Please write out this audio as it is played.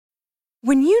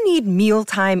When you need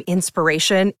mealtime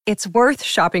inspiration, it's worth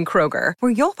shopping Kroger,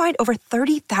 where you'll find over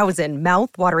 30,000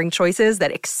 mouth-watering choices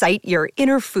that excite your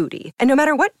inner foodie. And no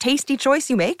matter what tasty choice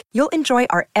you make, you'll enjoy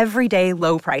our everyday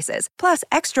low prices, plus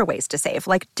extra ways to save,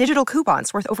 like digital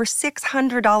coupons worth over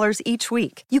 $600 each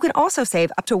week. You can also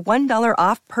save up to $1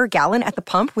 off per gallon at the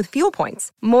pump with fuel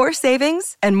points. More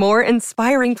savings and more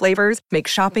inspiring flavors make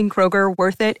shopping Kroger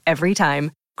worth it every time.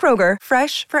 Kroger,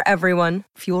 fresh for everyone.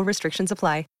 Fuel restrictions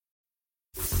apply.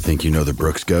 Think you know the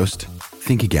Brooks Ghost?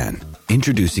 Think again.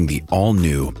 Introducing the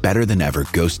all-new, better-than-ever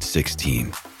Ghost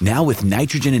 16. Now with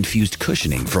nitrogen-infused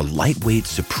cushioning for lightweight,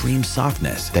 supreme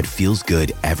softness that feels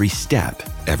good every step,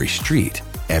 every street,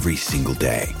 every single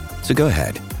day. So go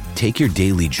ahead, take your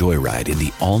daily joyride in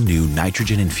the all-new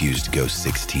nitrogen-infused Ghost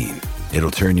 16.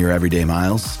 It'll turn your everyday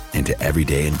miles into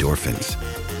everyday endorphins.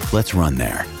 Let's run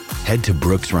there. Head to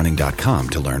brooksrunning.com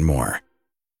to learn more.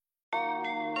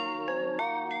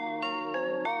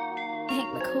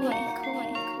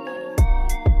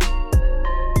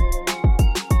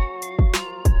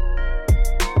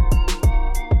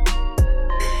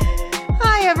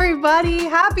 Everybody,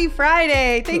 happy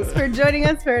Friday. Thanks for joining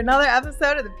us for another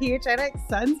episode of the PHNX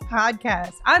Suns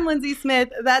podcast. I'm Lindsay Smith,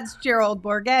 that's Gerald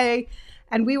Bourget,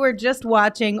 and we were just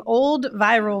watching old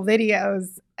viral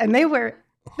videos, and they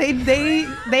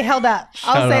held up.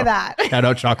 I'll say that. Shout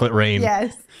out Chocolate Rain.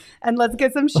 Yes. And let's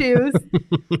get some shoes.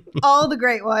 All the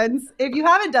great ones. If you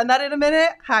haven't done that in a minute,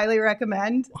 highly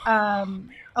recommend.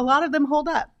 A lot of them hold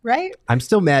up, right? I'm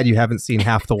still mad you haven't seen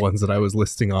half the ones that I was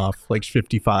listing off, like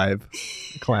 55.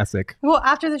 Classic. Well,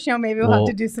 after the show, maybe we'll have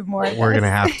to do some more. We're going to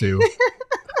have to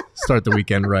start the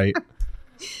weekend right.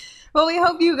 Well, we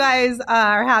hope you guys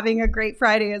are having a great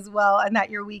Friday as well and that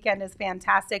your weekend is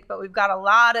fantastic. But we've got a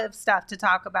lot of stuff to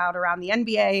talk about around the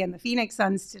NBA and the Phoenix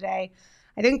Suns today.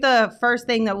 I think the first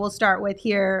thing that we'll start with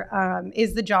here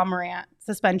is the Ja Morant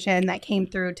suspension that came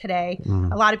through today.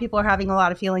 A lot of people are having a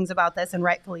lot of feelings about this, and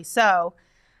rightfully so.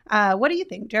 What do you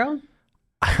think, Gerald?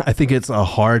 I think it's a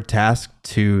hard task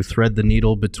to thread the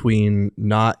needle between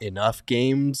not enough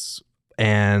games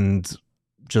and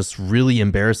just really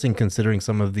embarrassing considering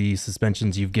some of the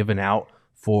suspensions you've given out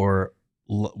for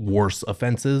worse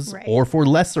offenses or for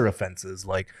lesser offenses.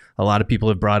 Like a lot of people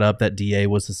have brought up that DA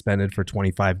was suspended for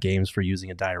 25 games for using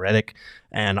a diuretic.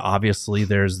 And obviously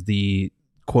there's the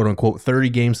quote unquote 30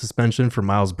 game suspension for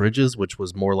Miles Bridges, which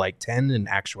was more like 10 in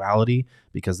actuality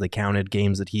because they counted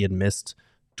games that he had missed,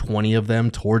 20 of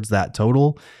them towards that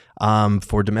total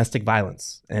for domestic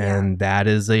violence. And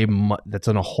that's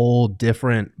in a whole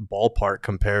different ballpark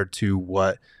compared to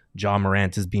what Ja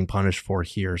Morant is being punished for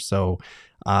here. So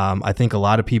I think a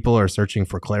lot of people are searching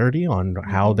for clarity on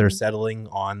how they're settling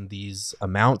on these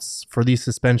amounts for these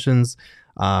suspensions.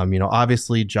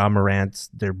 Obviously Ja Morant,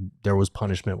 there was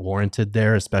punishment warranted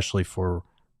there, especially for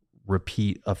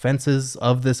repeat offenses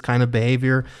of this kind of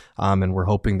behavior. And we're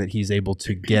hoping that he's able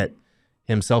to get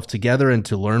himself together and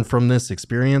to learn from this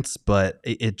experience. But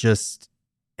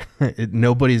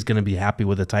nobody's going to be happy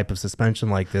with a type of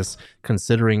suspension like this,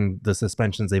 considering the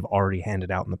suspensions they've already handed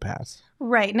out in the past.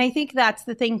 Right. And I think that's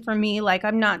the thing for me. Like,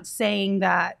 I'm not saying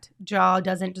that Ja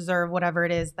doesn't deserve whatever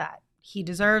it is that he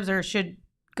deserves or should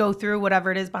go through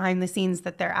whatever it is behind the scenes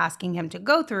that they're asking him to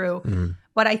go through.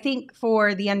 But I think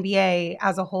for the NBA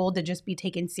as a whole to just be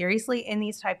taken seriously in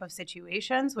these type of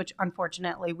situations, which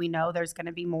unfortunately we know there's going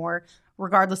to be more,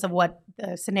 regardless of what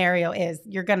the scenario is,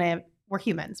 we're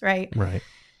humans, right? Right.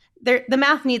 The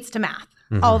math needs to math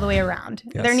all the way around.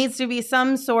 Yes. There needs to be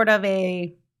some sort of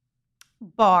a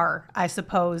bar, I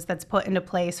suppose, that's put into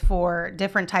place for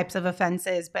different types of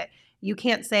offenses. But you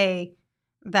can't say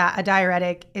that a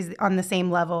diuretic is on the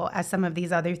same level as some of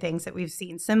these other things that we've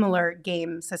seen. Similar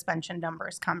game suspension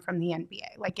numbers come from the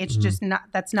NBA. Like, it's just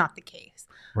that's not the case.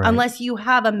 Right. Unless you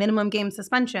have a minimum game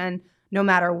suspension, no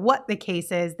matter what the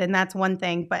case is, then that's one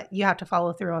thing. But you have to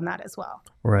follow through on that as well.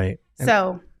 Right.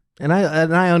 And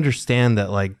I understand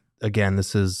that, like, again,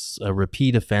 this is a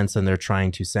repeat offense and they're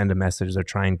trying to send a message. They're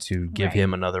trying to give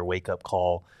him another wake up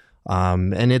call.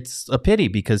 And it's a pity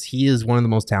because he is one of the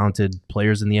most talented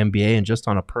players in the NBA. And just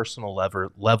on a personal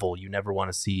level, you never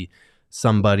want to see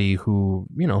somebody who,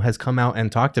 has come out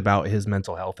and talked about his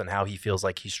mental health and how he feels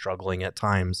like he's struggling at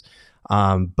times.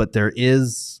 But there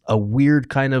is a weird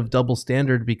kind of double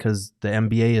standard because the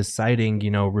NBA is citing,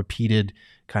 repeated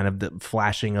kind of the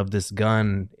flashing of this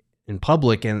gun in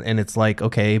public. And it's like,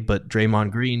 okay, but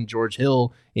Draymond Green, George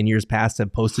Hill in years past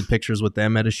have posted pictures with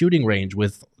them at a shooting range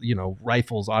with,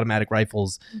 rifles, automatic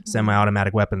rifles,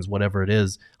 semi-automatic weapons, whatever it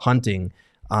is, hunting.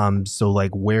 So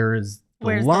like, where is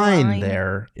Where's the line line?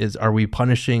 there is, are we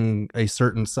punishing a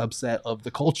certain subset of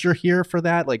the culture here for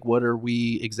that? Like, what are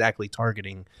we exactly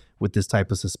targeting with this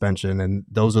type of suspension? And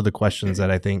those are the questions that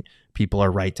I think people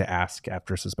are right to ask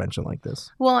after a suspension like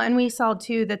this. Well, and we saw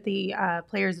too that the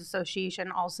Players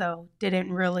Association also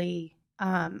didn't really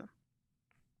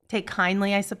take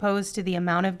kindly, I suppose, to the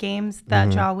amount of games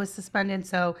that Ja was suspended.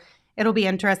 So it'll be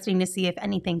interesting to see if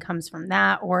anything comes from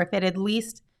that, or if it at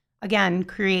least, again,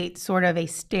 creates sort of a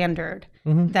standard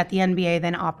that the NBA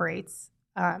then operates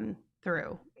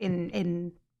through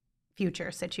in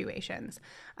future situations.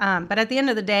 But at the end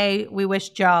of the day, we wish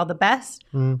Ja the best.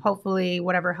 Hopefully,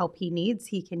 whatever help he needs,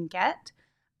 he can get.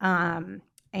 And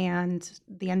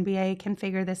the NBA can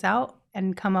figure this out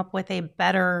and come up with a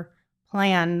better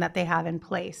plan that they have in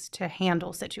place to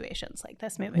handle situations like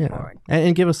this moving forward.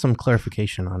 And give us some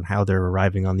clarification on how they're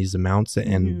arriving on these amounts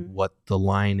and what the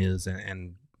line is.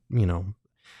 And you know,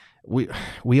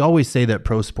 we always say that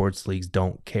pro sports leagues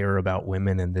don't care about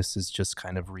women, and this is just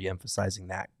kind of re-emphasizing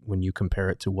that when you compare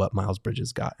it to what Miles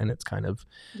Bridges got, and it's kind of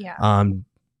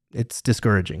it's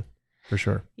discouraging for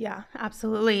sure. Yeah,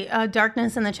 absolutely.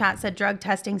 Darkness in the chat said drug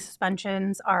testing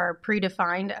suspensions are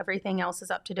predefined. Everything else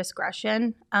is up to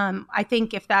discretion. I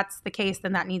think if that's the case,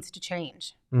 then that needs to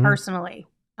change personally,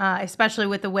 especially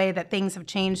with the way that things have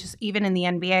changed, even in the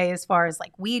NBA, as far as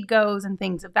like weed goes and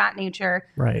things of that nature.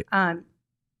 Right.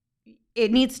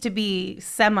 It needs to be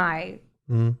semi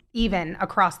even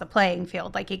across the playing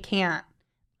field. Like it can't.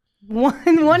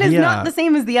 One is not the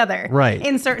same as the other, right?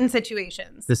 In certain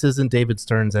situations. This isn't David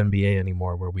Stern's NBA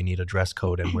anymore, where we need a dress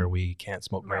code and where we can't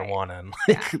smoke marijuana, and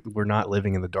like we're not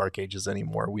living in the dark ages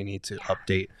anymore. We need to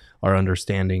update our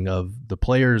understanding of the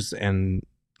players and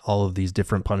all of these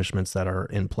different punishments that are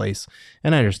in place.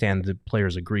 And I understand the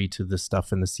players agree to this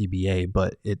stuff in the CBA,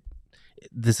 but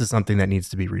this is something that needs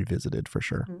to be revisited for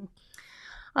sure.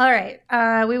 All right.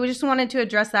 We just wanted to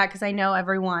address that because I know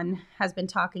everyone has been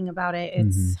talking about it.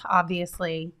 It's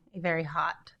obviously a very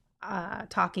hot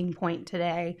talking point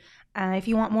today. If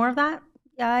you want more of that,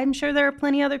 I'm sure there are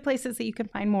plenty other places that you can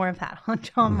find more of that on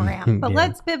Ja Morant. But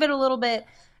let's pivot a little bit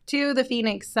to the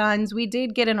Phoenix Suns. We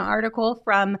did get an article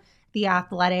from The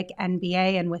Athletic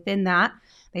NBA, and within that,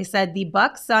 they said the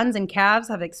Bucks, Suns, and Cavs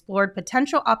have explored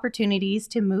potential opportunities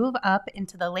to move up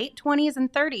into the late 20s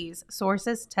and 30s,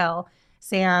 sources tell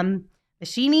Sam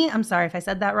Vecini. I'm sorry if I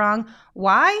said that wrong.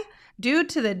 Why? Due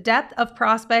to the depth of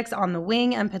prospects on the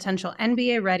wing and potential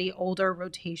NBA-ready older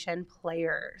rotation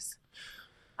players.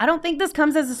 I don't think this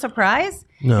comes as a surprise,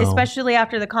 especially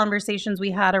after the conversations we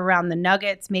had around the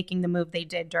Nuggets making the move they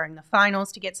did during the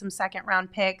finals to get some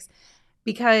second-round picks.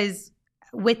 Because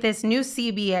with this new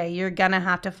CBA, you're going to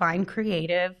have to find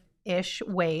creative-ish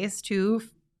ways to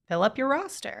fill up your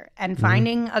roster. And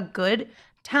finding a good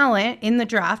talent in the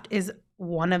draft is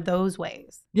one of those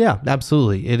ways. Yeah,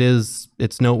 absolutely.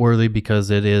 It's noteworthy because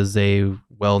it is a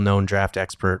well-known draft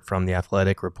expert from The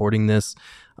Athletic reporting this.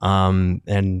 And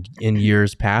in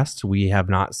years past, we have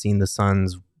not seen the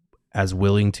Suns as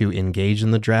willing to engage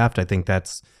in the draft. I think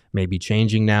that's maybe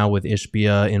changing now with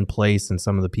Ishbia in place and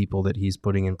some of the people that he's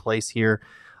putting in place here.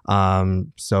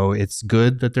 So it's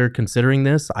good that they're considering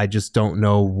this. I just don't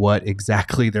know what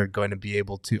exactly they're going to be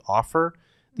able to offer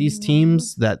these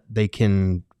teams that they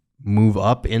can move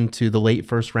up into the late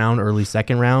first round, early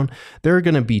second round. There are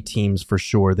going to be teams for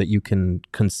sure that you can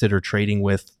consider trading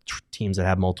with, teams that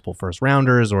have multiple first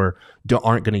rounders or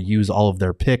aren't going to use all of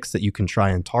their picks that you can try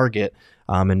and target,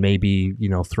 and maybe,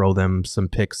 throw them some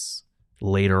picks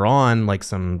later on, like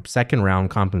some second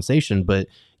round compensation. But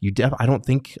I don't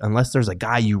think, unless there's a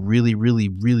guy you really, really,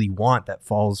 really want that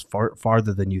falls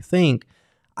farther than you think,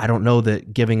 I don't know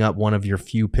that giving up one of your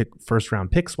few first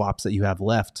round pick swaps that you have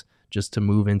left just to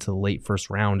move into the late first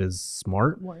round is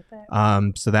smart. Worth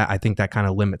it. So that, I think that kind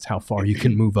of limits how far you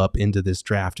can move up into this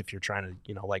draft if you're trying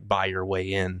to, like buy your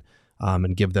way in,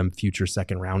 and give them future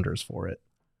second rounders for it.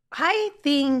 I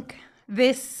think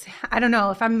this, I don't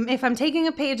know, if I'm taking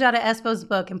a page out of Espo's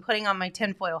book and putting on my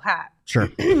tinfoil hat. Sure.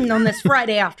 On this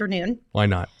Friday afternoon. Why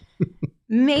not?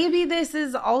 Maybe this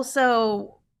is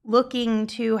also looking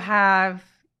to have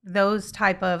those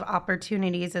type of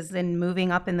opportunities, as in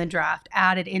moving up in the draft,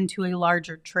 added into a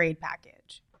larger trade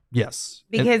package. Yes.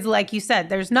 Because like you said,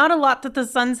 there's not a lot that the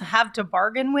Suns have to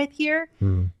bargain with here.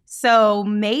 So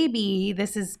maybe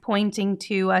this is pointing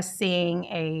to us seeing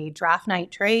a draft night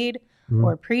trade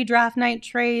or pre-draft night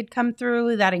trade come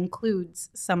through that includes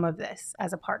some of this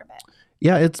as a part of it.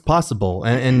 Yeah, it's possible.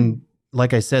 And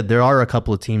like I said, there are a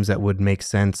couple of teams that would make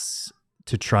sense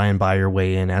to try and buy your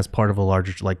way in as part of a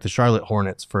larger, like the Charlotte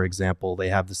Hornets, for example. They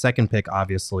have the second pick,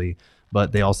 obviously,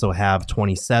 but they also have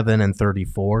 27 and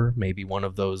 34. Maybe one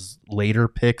of those later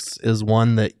picks is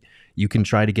one that you can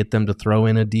try to get them to throw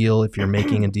in a deal. If you're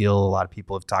making a deal, a lot of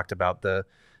people have talked about the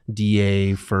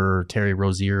DA for Terry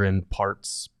Rozier and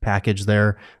parts package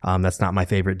there. That's not my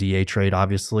favorite DA trade,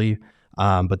 obviously.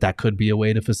 But that could be a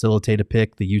way to facilitate a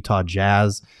pick. The Utah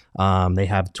Jazz, they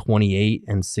have 28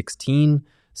 and 16.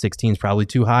 16 is probably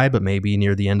too high, but maybe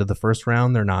near the end of the first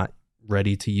round, they're not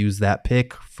ready to use that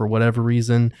pick for whatever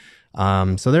reason.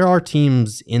 So there are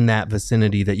teams in that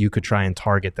vicinity that you could try and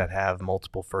target that have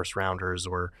multiple first rounders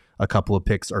or a couple of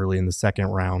picks early in the second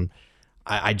round.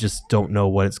 I just don't know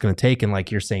what it's going to take. And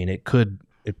like you're saying, it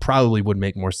probably would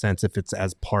make more sense if it's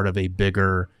as part of a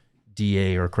bigger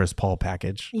DA or Chris Paul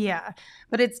package. Yeah,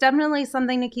 but it's definitely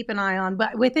something to keep an eye on.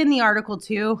 But within the article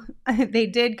too, they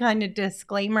did kind of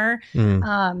disclaimer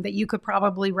that you could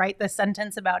probably write the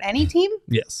sentence about any team.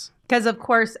 Yes. Because of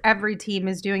course, every team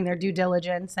is doing their due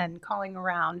diligence and calling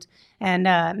around and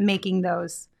making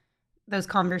those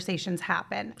conversations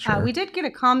happen. Sure. We did get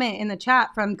a comment in the chat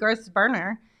from Girth's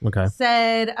Burner. Okay.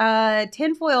 Said,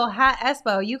 tinfoil hat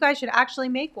Espo, you guys should actually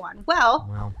make one.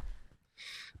 Well,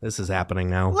 this is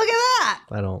happening now. look at that.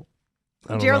 I don't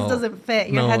Gerald's know. doesn't fit.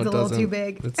 Your No, head's it a little doesn't. too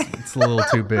big. It's a little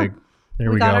too big.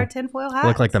 There we got go. our tinfoil hats. I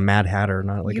look like the Mad Hatter,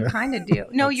 not like you a kind of do.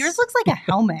 No, That's- yours looks like a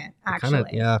helmet, actually. kind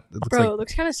of, yeah. It looks Bro, it like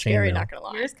looks kind of scary, chainmail. not gonna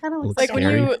lie. Yours kind of Looks looks Like when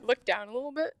scary. you look down a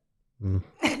little bit.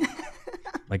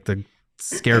 like the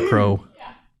scarecrow.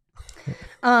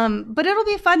 But it'll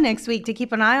be fun next week to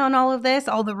keep an eye on all of this,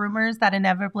 all the rumors that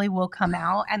inevitably will come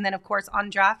out. And then, of course, on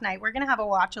draft night, we're going to have a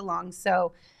watch along.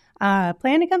 So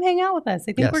plan to come hang out with us.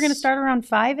 I think we're going to Yes. start around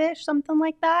 5-ish, something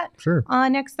like that, Sure.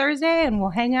 next Thursday. And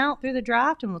we'll hang out through the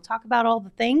draft and we'll talk about all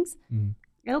the things. Mm.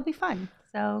 It'll be fun.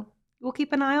 So we'll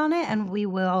keep an eye on it and we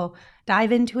will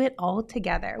dive into it all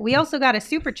together. We also got a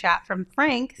super chat from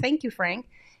Frank. Thank you, Frank.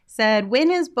 Said,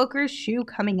 when is Booker's shoe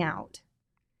coming out?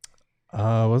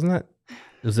 Wasn't that?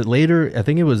 Was it later? I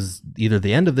think it was either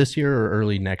the end of this year or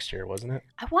early next year, wasn't it?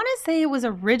 I want to say it was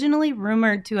originally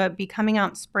rumored to be coming out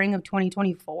in spring of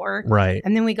 2024. Right.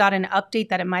 And then we got an update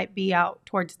that it might be out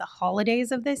towards the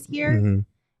holidays of this year. Mhm.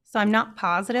 So I'm not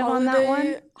positive on that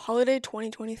one. Holiday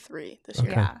 2023 this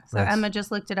year. Okay. Yeah. So nice. Emma just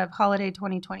looked it up, holiday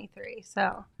 2023.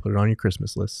 So, Put it on your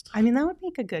Christmas list. I mean, that would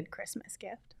make a good Christmas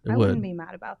gift. It I would. wouldn't be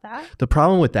mad about that. The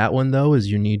problem with that one, though, is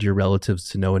you need your relatives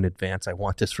to know in advance, I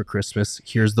want this for Christmas.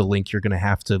 Here's the link you're going to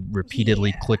have to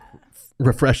repeatedly click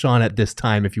refresh on at this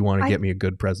time if you want to I get me a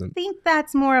good present. I think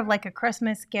that's more of like a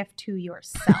Christmas gift to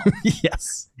yourself.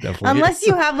 Yes, definitely. Unless is.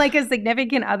 you have like a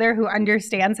significant other who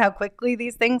understands how quickly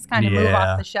these things kind of move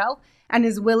Yeah. off the shelf and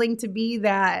is willing to be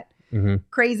that Mhm.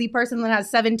 crazy person that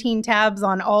has 17 tabs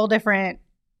on all different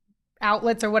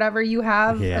outlets or whatever you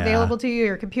have Yeah. available to you,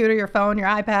 your computer, your phone, your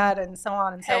iPad, and so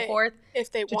on and so Hey. forth.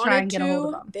 If they To try and wanted get a hold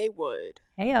of to, them. they would.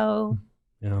 Heyo.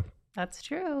 Yeah. That's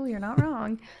true. You're not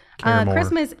wrong. Care more.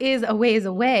 Christmas is a ways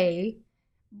away,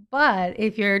 but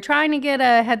if you're trying to get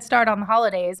a head start on the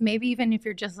holidays, maybe even if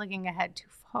you're just looking ahead to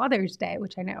Father's Day,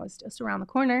 which I know is just around the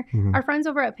corner, Mhm. our friends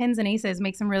over at Pins and Aces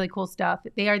make some really cool stuff.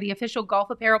 They are the official golf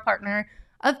apparel partner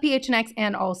of PHNX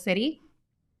and All City.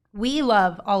 We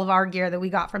love all of our gear that we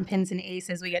got from Pins and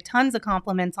Aces. We get tons of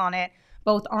compliments on it,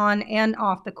 both on and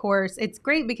off the course. It's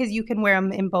great because you can wear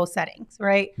them in both settings,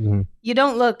 right? Mhm. You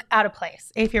don't look out of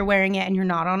place if you're wearing it and you're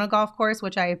not on a golf course,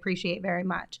 which I appreciate very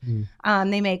much.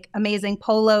 They make amazing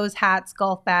polos, hats,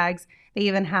 golf bags. They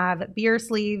even have beer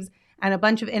sleeves and a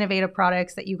bunch of innovative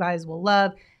products that you guys will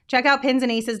love. Check out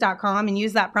pinsandaces.com and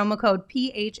use that promo code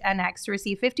PHNX to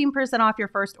receive 15% off your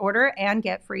first order and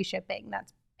get free shipping.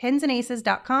 That's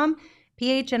pinsandaces.com.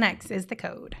 PHNX is the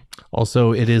code.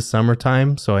 Also, it is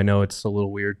summertime, so I know it's a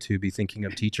little weird to be thinking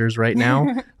of teachers right now.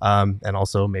 And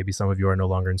also, maybe some of you are no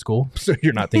longer in school, so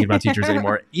you're not thinking about teachers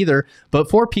anymore either. But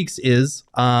Four Peaks is,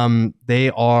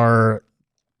 they are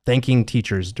thanking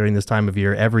teachers during this time of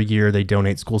year. Every year, they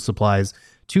donate school supplies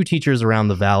to teachers around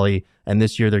the valley. And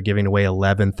this year, they're giving away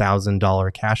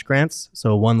 $11,000 cash grants.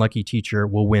 So one lucky teacher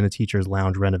will win a teacher's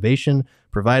lounge renovation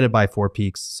provided by Four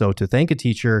Peaks. So to thank a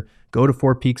teacher, go to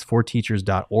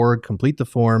fourpeaks4teachers.org, complete the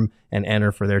form, and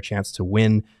enter for their chance to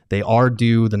win. The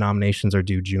nominations are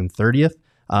due June 30th.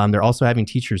 They're also having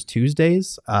Teachers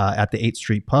Tuesdays at the 8th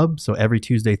Street Pub. So every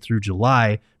Tuesday through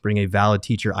July, bring a valid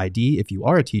teacher ID if you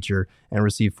are a teacher and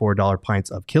receive $4 pints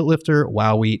of Kilt Lifter,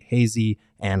 Wow Wheat, Hazy,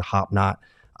 and Hop Knot.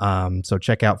 So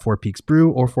check out Four Peaks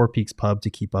Brew or Four Peaks Pub to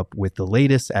keep up with the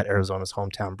latest at Arizona's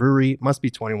hometown brewery. Must be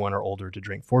 21 or older to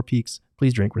drink Four Peaks.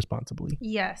 Please drink responsibly.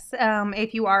 Yes.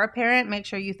 If you are a parent, make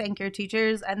sure you thank your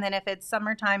teachers. And then if it's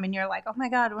summertime and you're like, oh my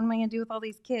God, what am I going to do with all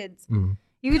these kids?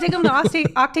 You can take them to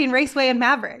Octane Raceway and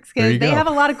Mavericks because they have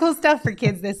a lot of cool stuff for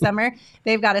kids this summer.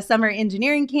 They've got a summer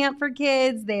engineering camp for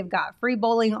kids. They've got free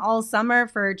bowling all summer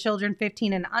for children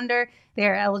 15 and under. They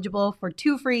are eligible for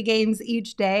 2 free games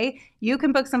each day. You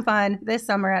can book some fun this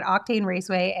summer at Octane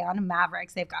Raceway and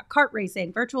Mavericks. They've got kart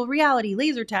racing, virtual reality,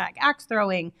 laser tag, axe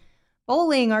throwing,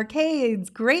 bowling,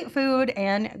 arcades, great food,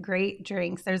 and great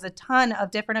drinks. There's a ton of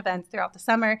different events throughout the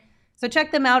summer. So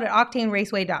check them out at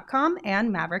octaneraceway.com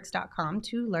and mavericks.com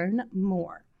to learn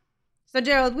more. So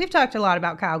Gerald, we've talked a lot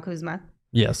about Kyle Kuzma.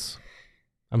 Yes.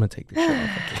 I'm going to take this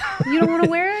shirt off. You don't want to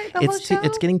wear it the whole show?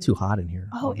 It's getting too hot in here.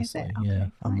 Oh, honestly. is it? Okay, yeah,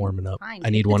 fine, I'm warming up. fine. I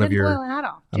need Take one the of your tinfoil hat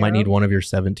off, I might need Gerald. one of your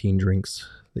 17 drinks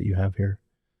that you have here.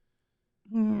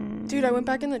 Dude, I went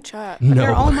back in the chat. No.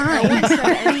 They're all No mine. one said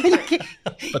anything.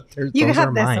 But You those have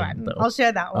are this mine, one. though. I'll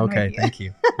share that one Okay, with you. thank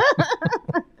you.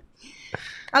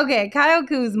 Okay, Kyle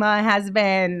Kuzma has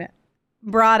been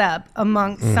brought up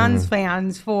amongst Suns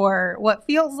fans for what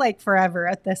feels like forever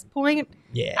at this point.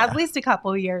 Yeah. At least a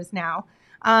couple of years now.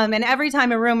 And every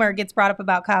time a rumor gets brought up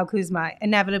about Kyle Kuzma,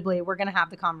 inevitably we're going to have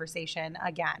the conversation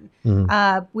again.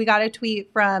 We got a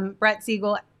tweet from Brett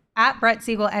Siegel at Brett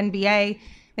Siegel NBA.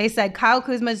 They said Kyle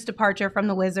Kuzma's departure from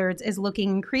the Wizards is looking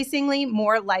increasingly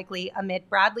more likely amid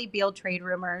Bradley Beal trade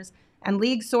rumors, and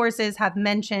league sources have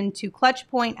mentioned to Clutch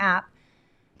Point app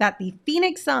that the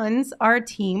Phoenix Suns are a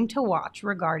team to watch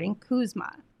regarding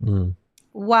Kuzma.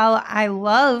 While I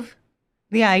love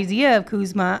the idea of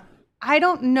Kuzma, I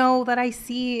don't know that I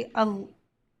see an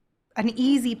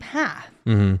easy path.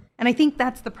 And I think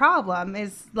that's the problem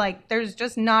is like there's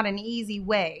just not an easy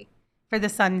way for the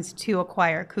Suns to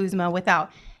acquire Kuzma without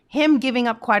him giving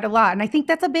up quite a lot. And I think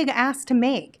that's a big ask to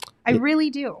make. I really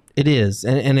do. It is.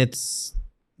 And it's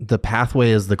the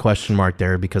pathway is the question mark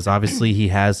there because obviously he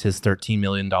has his $13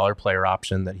 million player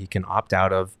option that he can opt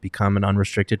out of, become an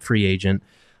unrestricted free agent.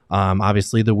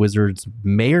 Obviously, the Wizards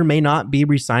may or may not be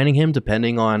re-signing him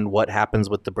depending on what happens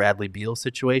with the Bradley Beal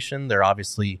situation. They're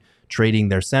obviously trading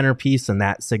their centerpiece, and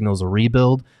that signals a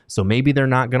rebuild. So maybe they're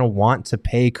not going to want to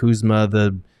pay Kuzma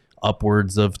the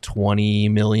upwards of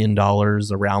 $20 million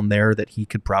around there that he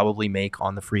could probably make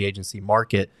on the free agency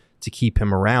market to keep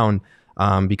him around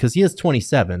because he is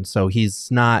 27. So he's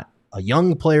not a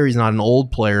young player. He's not an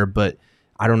old player, but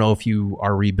I don't know if you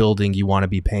are rebuilding, you want to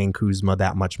be paying Kuzma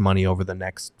that much money over the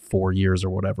next 4 years or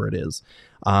whatever it is.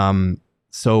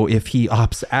 So if he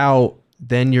opts out,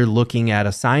 then you're looking at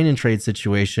a sign and trade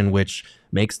situation, which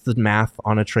makes the math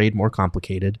on a trade more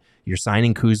complicated. You're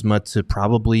signing Kuzma to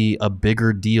probably a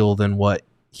bigger deal than what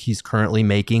he's currently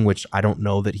making, which I don't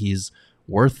know that he's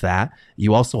worth that.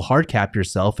 You also hard cap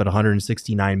yourself at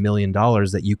 $169 million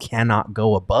that you cannot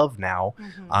go above now.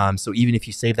 So even if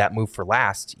you save that move for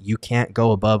last, you can't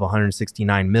go above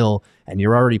 169 mil, and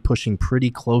you're already pushing pretty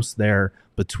close there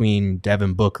between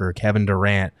Devin Booker, Kevin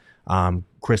Durant,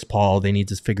 Chris Paul. They need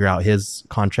to figure out his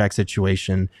contract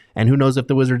situation, and who knows if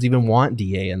the Wizards even want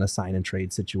DA in a sign and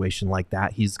trade situation like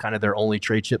that. He's kind of their only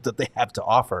trade chip that they have to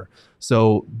offer.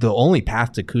 So the only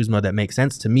path to Kuzma that makes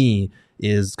sense to me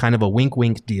is kind of a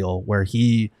wink deal where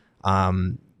he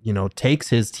takes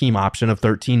his team option of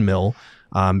 13 mil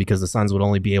because the Suns would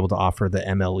only be able to offer the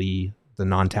MLE, the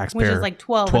non-taxpayer, Which is like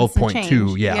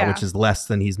 12.2, yeah, which is less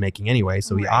than he's making anyway.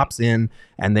 So he opts in,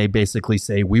 and they basically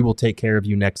say, we will take care of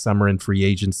you next summer in free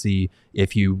agency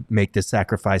if you make this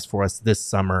sacrifice for us this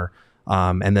summer.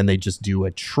 And then they just do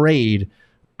a trade.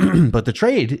 But the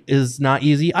trade is not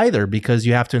easy either because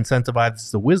you have to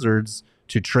incentivize the Wizards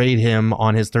to trade him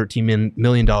on his $13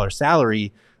 million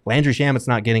salary. Landry Shamet's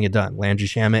not getting it done. Landry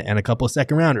Shamet and a couple of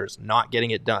second rounders not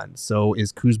getting it done. So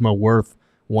is Kuzma worth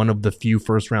one of the few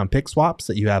first round pick swaps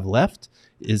that you have left?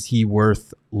 Is he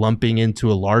worth lumping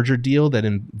into a larger deal that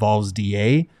involves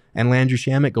DA and Landry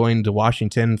Shamet going to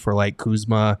Washington for like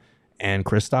Kuzma and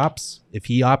Kristaps if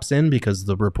he opts in? Because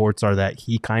the reports are that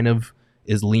he kind of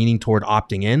is leaning toward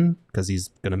opting in because he's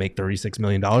going to make $36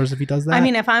 million if he does that. I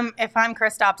mean, if I'm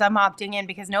Kristaps, I'm opting in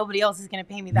because nobody else is going to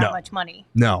pay me that much money.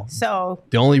 No. So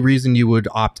the only reason you would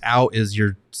opt out is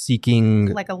you're seeking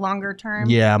like a longer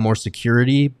term. Yeah, more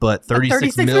security, but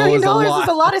 $36 million is a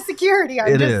lot of security.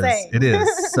 I'm just saying. It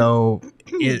is. So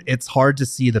it's hard to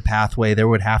see the pathway. There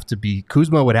would have to be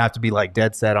Kuzma would have to be like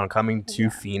dead set on coming to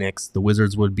Phoenix. The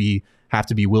Wizards would have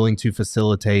to be willing to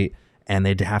facilitate, and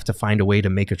they'd have to find a way to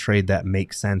make a trade that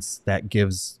makes sense, that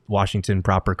gives Washington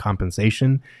proper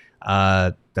compensation.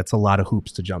 that's a lot of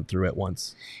hoops to jump through at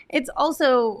once. It's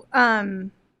also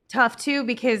tough too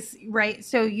because, right,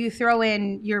 so you throw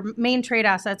in your main trade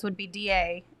assets would be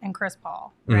DA and Chris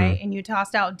Paul, right? And you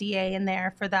tossed out DA in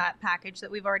there for that package that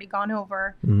we've already gone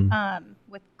over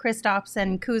with Kristaps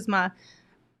and Kuzma.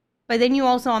 But then you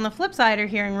also, on the flip side, are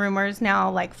hearing rumors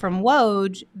now, like from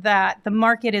Woj, that the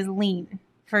market is lean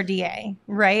for DA,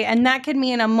 right? And that could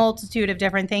mean a multitude of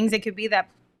different things. It could be that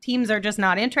teams are just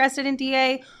not interested in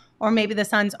DA, or maybe the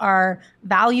Suns are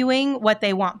valuing what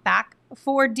they want back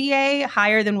for DA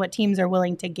higher than what teams are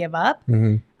willing to give up.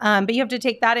 But you have to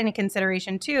take that into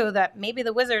consideration too, that maybe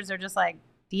the Wizards are just like,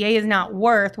 DA is not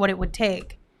worth what it would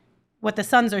take, what the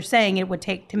Suns are saying it would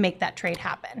take to make that trade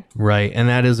happen. Right. And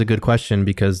that is a good question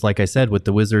because, like I said, with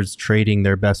the Wizards trading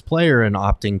their best player and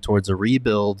opting towards a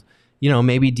rebuild,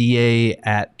 maybe DA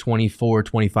at 24,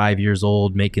 25 years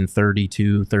old, making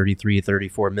 $32, $33,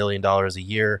 $34 million a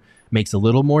year makes a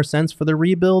little more sense for the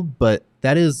rebuild, but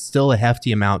that is still a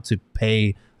hefty amount to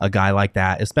pay a guy like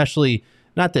that, especially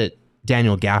not that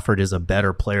Daniel Gafford is a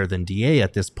better player than DA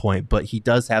at this point, but he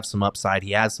does have some upside.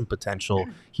 He has some potential.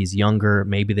 He's younger.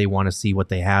 Maybe they want to see what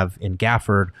they have in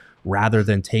Gafford rather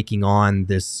than taking on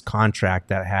this contract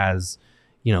that has,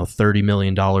 $30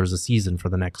 million a season for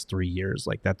the next 3 years.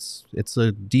 Like it's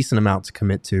a decent amount to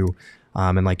commit to.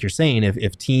 And like you're saying,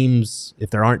 if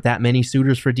there aren't that many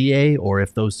suitors for DA, or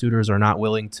if those suitors are not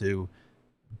willing to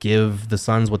give the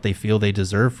Suns what they feel they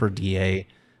deserve for DA,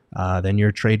 then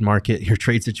your trade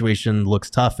situation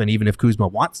looks tough. And even if Kuzma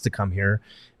wants to come here,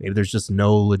 maybe there's just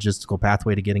no logistical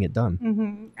pathway to getting it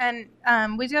done.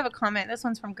 And we do have a comment. This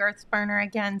one's from Girth Burner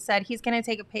again, said he's going to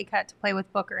take a pay cut to play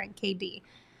with Booker and KD.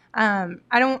 I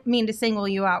don't mean to single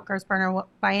you out, Girth Burner,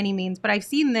 by any means, but I've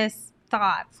seen this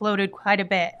thought floated quite a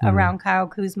bit around Kyle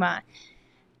Kuzma.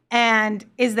 And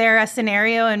is there a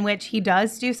scenario in which he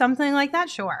does do something like that?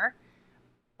 Sure.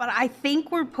 But I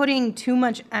think we're putting too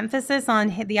much emphasis on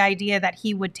the idea that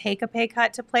he would take a pay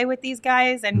cut to play with these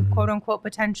guys and quote unquote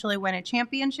potentially win a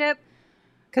championship.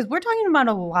 Because we're talking about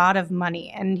a lot of money.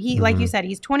 And he, like you said,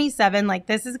 he's 27. Like,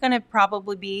 this is going to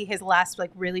probably be his last, like,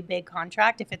 really big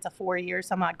contract if it's a 4-year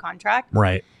some odd contract.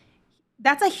 Right.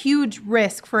 That's a huge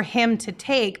risk for him to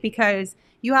take because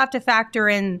you have to factor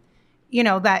in,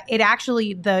 that it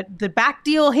actually, the back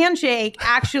deal handshake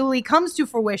actually comes to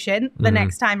fruition the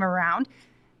next time around.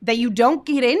 That you don't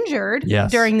get injured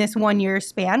during this 1-year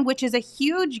span, which is a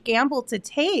huge gamble to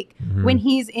take when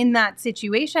he's in that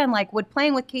situation. Like, would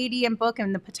playing with KD and Book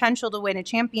and the potential to win a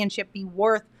championship be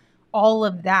worth all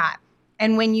of that?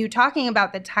 And when you're talking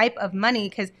about the type of money,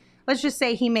 because let's just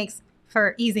say he makes,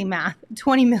 for easy math,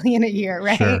 $20 million a year,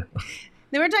 right? Sure.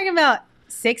 Then we're talking about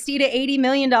 $60 to $80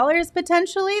 million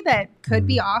potentially that could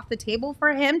be off the table for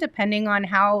him, depending on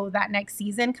how that next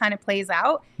season kind of plays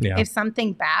out. Yeah. If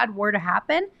something bad were to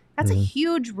happen, that's a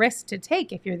huge risk to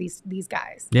take if you're these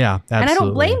guys. Yeah, absolutely. And I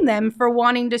don't blame them for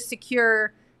wanting to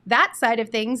secure that side of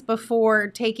things before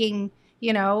taking,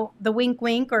 the wink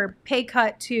wink or pay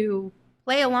cut to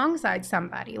play alongside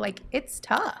somebody. Like, it's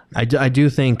tough. I do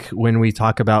think when we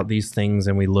talk about these things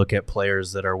and we look at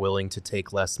players that are willing to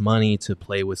take less money to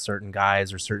play with certain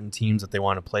guys or certain teams that they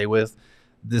want to play with,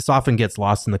 this often gets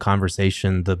lost in the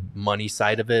conversation, the money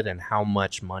side of it and how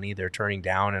much money they're turning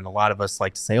down. And a lot of us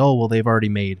like to say, oh, well, they've already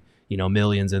made,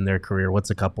 millions in their career. What's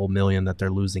a couple million that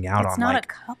they're losing out on? It's not like, a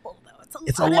couple, though.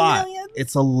 It's a lot.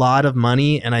 It's a lot of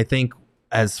money. And I think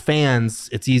as fans,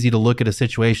 it's easy to look at a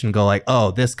situation and go like,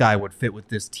 oh, this guy would fit with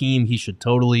this team. He should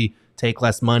totally take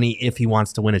less money if he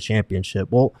wants to win a championship.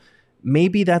 Well,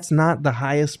 maybe that's not the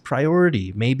highest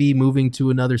priority. Maybe moving to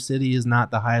another city is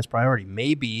not the highest priority.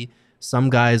 Maybe some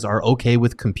guys are okay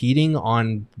with competing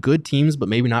on good teams, but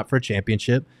maybe not for a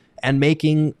championship and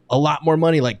making a lot more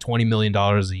money, like $20 million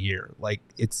a year. Like,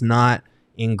 it's not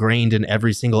ingrained in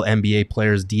every single NBA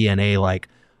player's DNA. Like,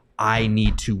 I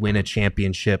need to win a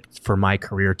championship for my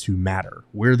career to matter.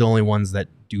 We're the only ones that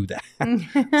do that.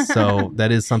 So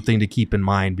that is something to keep in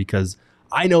mind, because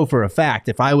I know for a fact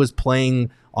if I was playing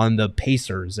on the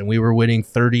Pacers and we were winning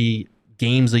 30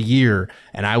 games a year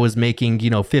and I was making,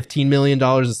 $15 million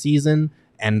a season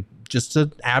and just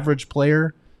an average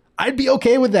player, I'd be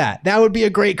okay with that. That would be a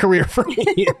great career for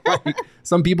me. Like,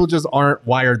 some people just aren't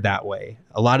wired that way.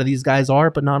 A lot of these guys are,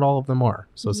 but not all of them are.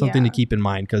 So something to keep in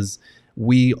mind, because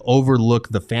we overlook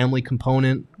the family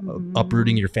component,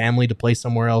 uprooting your family to play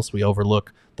somewhere else. We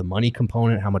overlook the money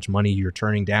component, how much money you're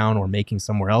turning down or making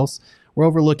somewhere else. We're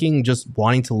overlooking just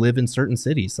wanting to live in certain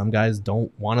cities. Some guys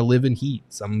don't want to live in heat.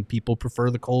 Some people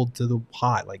prefer the cold to the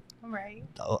hot. Like,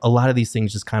 a lot of these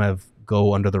things just kind of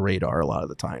go under the radar a lot of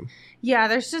the time. Yeah,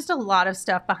 there's just a lot of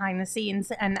stuff behind the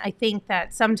scenes. And I think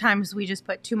that sometimes we just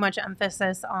put too much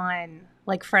emphasis on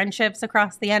like friendships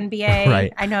across the NBA.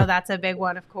 Right. I know that's a big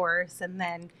one, of course. And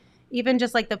then even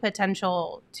just like the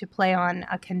potential to play on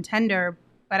a contender.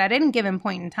 But at any given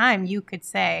point in time, you could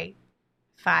say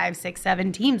 5, 6,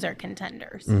 7 teams are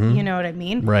contenders. Mhm. You know what I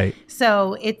mean? Right.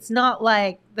 So it's not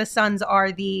like the Suns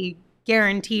are the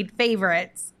guaranteed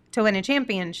favorites to win a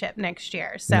championship next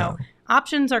year. So No.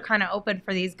 options are kind of open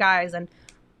for these guys. And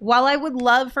while I would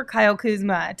love for Kyle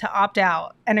Kuzma to opt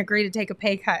out and agree to take a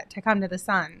pay cut to come to the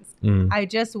Suns, I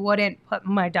just wouldn't put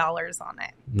my dollars on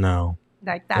it. No.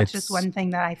 Like that's It's- just one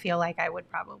thing that I feel like I would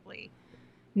probably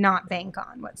not bank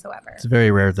on whatsoever. It's very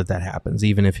rare that happens,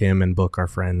 even if him and Book are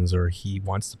friends or he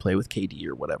wants to play with KD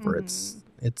or whatever.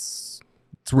 It's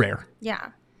rare. Yeah.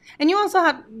 And you also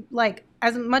have, like,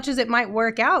 as much as it might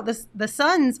work out, the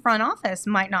Suns front office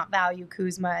might not value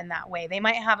Kuzma in that way. They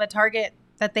might have a target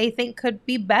that they think could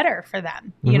be better for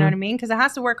them. You know what I mean? Because it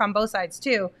has to work on both sides,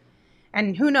 too.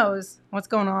 And who knows what's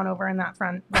going on over in that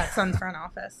Suns front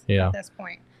office at this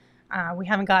point. We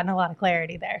haven't gotten a lot of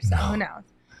clarity there, so who knows?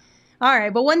 All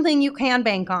right, but one thing you can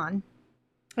bank on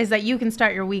is that you can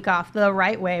start your week off the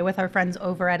right way with our friends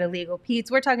over at Illegal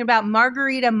Pete's. We're talking about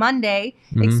Margarita Monday,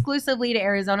 exclusively to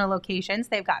Arizona locations.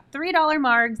 They've got $3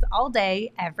 margs all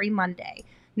day, every Monday.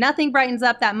 Nothing brightens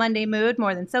up that Monday mood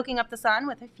more than soaking up the sun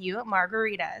with a few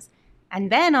margaritas.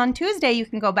 And then on Tuesday, you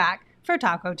can go back for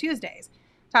Taco Tuesdays.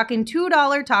 Talking $2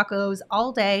 tacos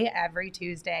all day, every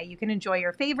Tuesday. You can enjoy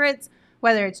your favorites,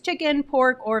 whether it's chicken,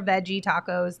 pork, or veggie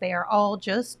tacos. They are all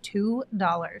just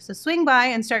 $2. So swing by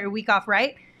and start your week off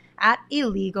right at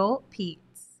Illegal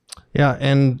Pete's. Yeah,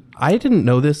 and I didn't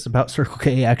know this about Circle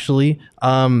K actually.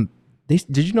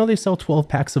 Did you know they sell 12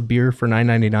 packs of beer for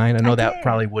 $9.99? I know that did.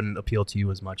 probably wouldn't appeal to you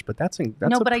as much, but that's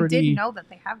No, but I did know that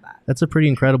they have that. That's a pretty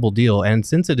incredible deal. And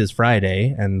since it is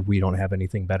Friday and we don't have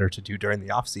anything better to do during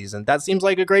the off season, that seems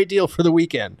like a great deal for the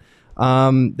weekend.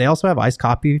 They also have iced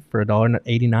coffee for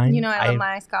 $1.89. You know, I love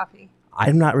my iced coffee.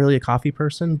 I'm not really a coffee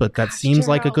person, but that seems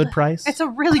like a Gerald. good price. It's a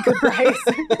really good price.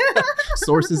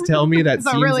 Sources tell me that It's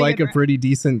a seems really like good a price. pretty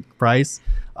decent price.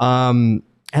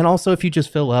 And also, if you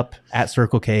just fill up at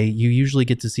Circle K, you usually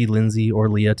get to see Lindsay or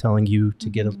Leah telling you to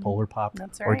get a Polar Pop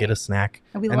That's or get a snack.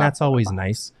 And we And love that's Polar always Pops.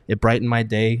 nice. It brightened my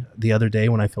day the other day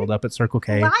when I filled up at Circle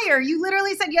K. Liar, you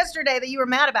literally said yesterday that you were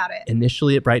mad about it.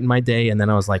 Initially, it brightened my day, and then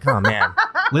I was like, oh, man,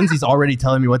 Lindsay's already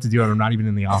telling me what to do, and I'm not even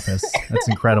in the office. That's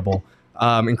incredible.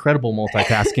 Incredible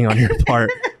multitasking on your part.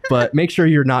 But make sure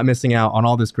you're not missing out on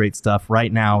all this great stuff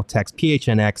right now. Text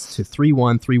PHNX to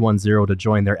 31310 to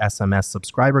join their SMS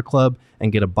subscriber club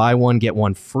and get a buy one, get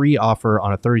one free offer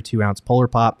on a 32-ounce Polar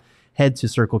Pop. Head to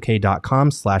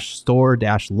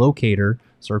circlek.com/store-locator,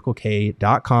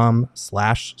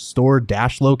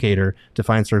 circlek.com/store-locator to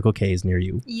find Circle K's near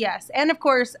you. Yes. And of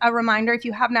course, a reminder, if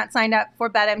you have not signed up for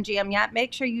BetMGM yet,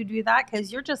 make sure you do that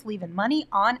because you're just leaving money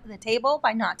on the table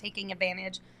by not taking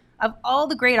advantage of all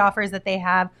the great offers that they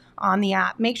have on the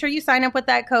app. Make sure you sign up with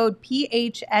that code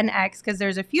PHNX because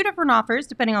there's a few different offers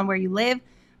depending on where you live.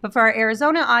 But for our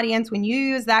Arizona audience, when you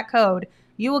use that code,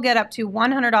 you will get up to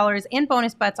 $100 in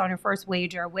bonus bets on your first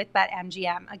wager with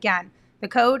BetMGM. Again, the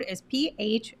code is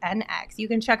PHNX. You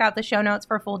can check out the show notes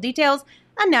for full details.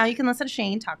 And now you can listen to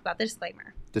Shane talk about the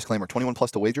disclaimer. Disclaimer, 21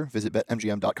 plus to wager. Visit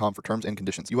BetMGM.com for terms and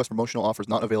conditions. U.S. promotional offers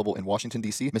not available in Washington,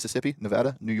 D.C., Mississippi,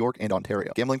 Nevada, New York, and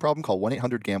Ontario. Gambling problem? Call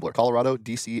 1-800-GAMBLER. Colorado,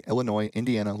 D.C., Illinois,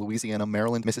 Indiana, Louisiana,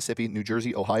 Maryland, Mississippi, New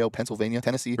Jersey, Ohio, Pennsylvania,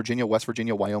 Tennessee, Virginia, West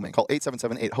Virginia, Wyoming. Call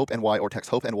 877-8-HOPE-NY or text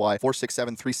HOPE-NY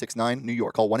 467-369, New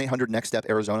York. Call 1-800-NEXT-STEP,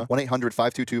 Arizona.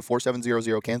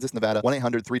 1-800-522-4700, Kansas, Nevada.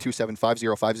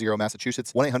 1-800-327-5050,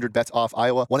 Massachusetts. 1-800-BETS-OFF,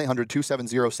 Iowa.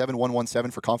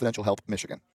 1-800-270-7117 for confidential help,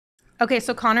 Michigan. Okay,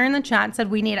 so Connor in the chat said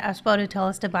we need Espo to tell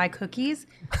us to buy cookies.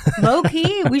 Low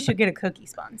key, we should get a cookie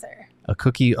sponsor. A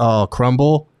cookie,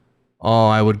 Crumble. Oh,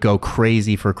 I would go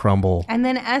crazy for Crumble. And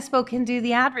then Espo can do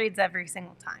the ad reads every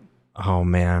single time. Oh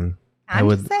man, I'm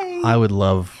just saying. I would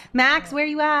love Max, where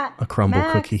you at? a Crumble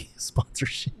Max, cookie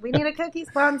sponsorship. We need a cookie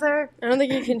sponsor. I don't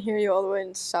think he can hear you all the way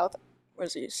in South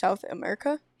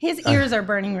America? His ears are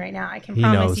burning right now. I can He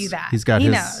promise knows. you that. He's got he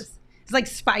his- knows. It's like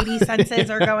spidey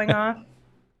senses are going off.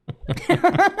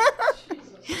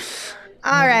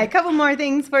 All right, a couple more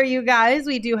things for you guys.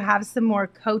 We do have some more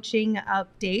coaching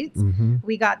updates.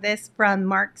 We got this from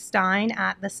Mark Stein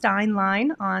at the Stein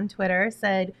Line on Twitter.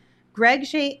 Said Greg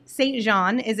St.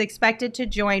 Jean is expected to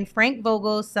join Frank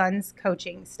Vogel's Suns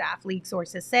coaching staff, league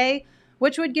sources say,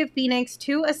 which would give Phoenix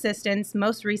 2 assistants,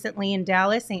 most recently in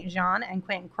Dallas, St. Jean and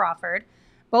Quentin Crawford.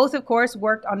 Both, of course,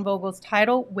 worked on Vogel's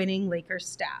title-winning Lakers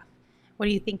staff. What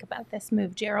do you think about this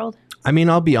move, Gerald? I mean,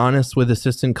 I'll be honest, with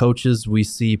assistant coaches, we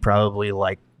see probably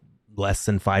like less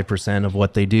than 5% of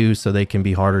what they do, so they can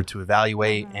be harder to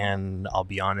evaluate. And I'll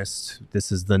be honest,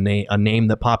 this is a name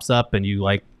that pops up and you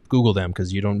like Google them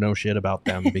because you don't know shit about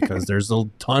them because there's a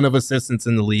ton of assistants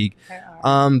in the league.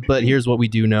 But here's what we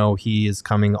do know. He is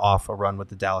coming off a run with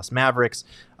the Dallas Mavericks.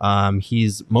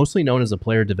 He's mostly known as a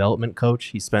player development coach.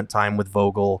 He spent time with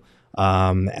Vogel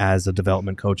as a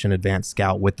development coach and advanced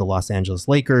scout with the Los Angeles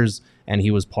Lakers, and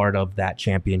he was part of that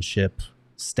championship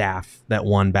staff that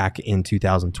won back in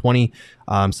 2020.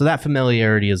 So that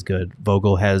familiarity is good.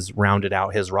 Vogel has rounded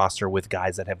out his roster with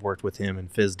guys that have worked with him in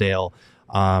Fizdale,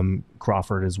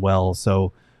 Crawford as well.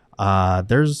 So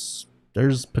there's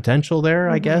potential there,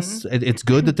 I guess. It's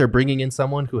good that they're bringing in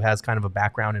someone who has kind of a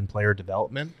background in player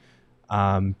development,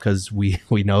 because we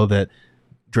know that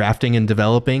drafting and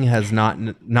developing has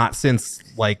not since,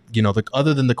 like, you know,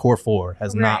 other than the core four,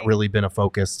 has not really been a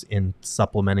focus in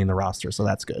supplementing the roster. So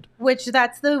that's good. Which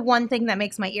that's the one thing that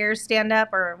makes my ears stand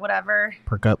up or whatever.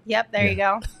 Perk up. Yep, there you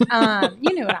go.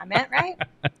 You knew what I meant, right?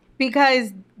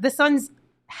 Because the Suns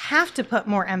have to put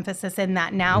more emphasis in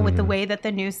that now with the way that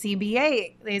the new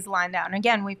CBA is lined out. And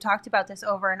again, we've talked about this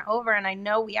over and over, and I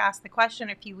know we asked the question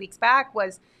a few weeks back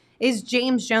is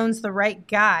James Jones the right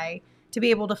guy to be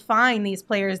able to find these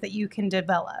players that you can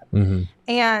develop?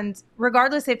 And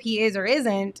regardless if he is or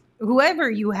isn't, whoever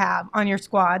you have on your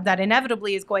squad, that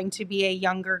inevitably is going to be a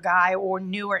younger guy or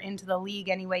newer into the league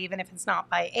anyway, even if it's not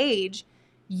by age,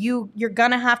 you're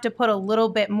going to have to put a little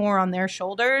bit more on their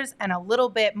shoulders and a little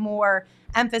bit more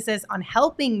emphasis on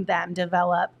helping them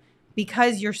develop,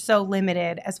 because you're so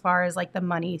limited as far as like the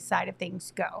money side of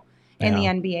things go in the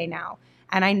NBA now.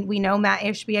 And we know Matt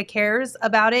Ishbia cares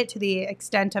about it to the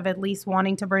extent of at least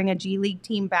wanting to bring a G League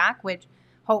team back, which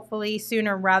hopefully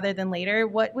sooner rather than later.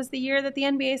 What was the year that the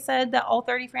NBA said that all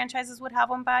 30 franchises would have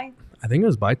one by? I think it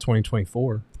was by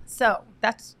 2024. So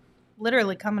that's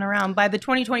literally coming around by the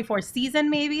 2024 season,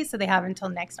 maybe. So they have until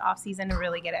next offseason to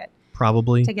really get it.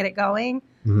 Probably. To get it going.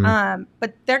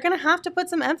 But they're going to have to put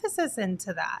some emphasis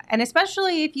into that. And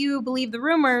especially if you believe the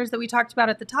rumors that we talked about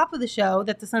at the top of the show,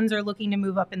 that the Suns are looking to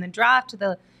move up in the draft to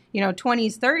the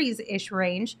 20s, 30s-ish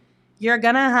range, you're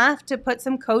going to have to put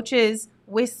some coaches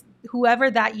with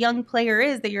whoever that young player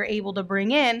is that you're able to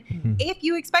bring in if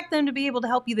you expect them to be able to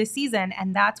help you this season.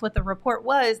 And that's what the report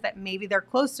was, that maybe they're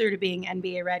closer to being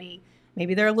NBA ready.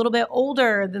 Maybe they're a little bit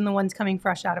older than the ones coming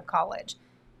fresh out of college,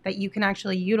 that you can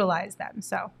actually utilize them.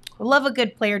 So we love a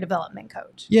good player development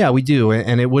coach. Yeah, we do.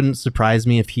 And it wouldn't surprise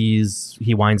me if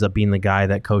he winds up being the guy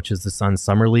that coaches the Suns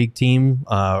Summer League team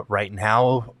right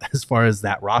now. As far as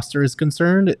that roster is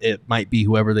concerned, it might be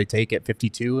whoever they take at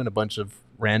 52 and a bunch of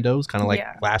randos, kind of like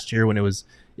last year when it was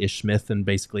Ish Smith and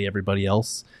basically everybody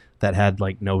else that had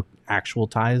like no actual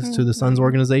ties to the Suns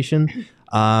organization.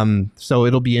 So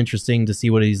it'll be interesting to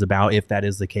see what he's about if that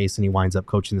is the case and he winds up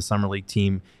coaching the Summer League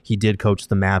team. He did coach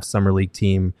the Mavs Summer League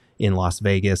team in Las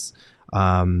Vegas.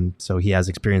 So he has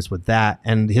experience with that.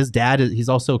 And his dad, he's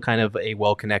also kind of a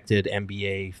well-connected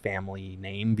NBA family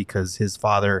name because his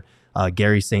father,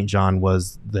 Gary St. John,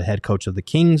 was the head coach of the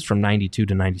Kings from 92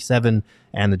 to 97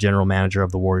 and the general manager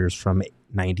of the Warriors from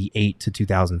 98 to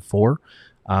 2004.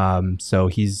 So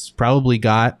he's probably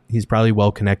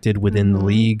well connected within the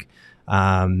league.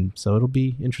 So it'll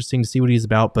be interesting to see what he's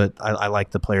about, but I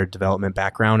like the player development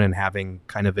background and having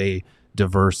kind of a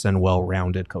diverse and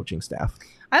well-rounded coaching staff.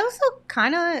 I also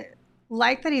kind of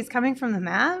like that he's coming from the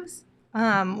Mavs.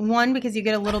 One, because you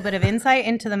get a little bit of insight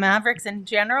into the Mavericks in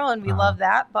general, and we love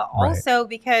that, but also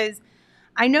because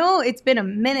I know it's been a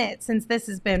minute since this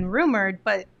has been rumored,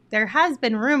 but there has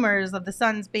been rumors of the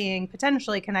Suns being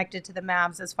potentially connected to the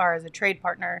Mavs as far as a trade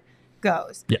partner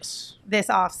goes. Yes. This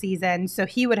offseason. So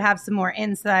he would have some more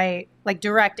insight, like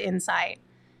direct insight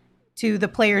to the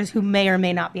players who may or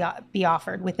may not be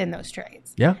offered within those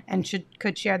trades. Yeah. And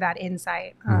could share that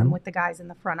insight with the guys in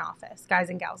the front office, guys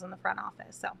and gals in the front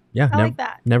office. So yeah, I like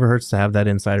that. Never hurts to have that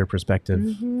insider perspective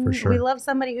for sure. We love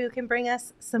somebody who can bring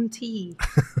us some tea.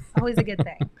 Always a good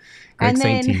thing. And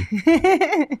then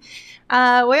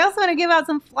we also want to give out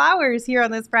some flowers here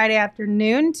on this Friday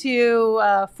afternoon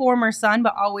to former Sun,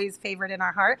 but always favorite in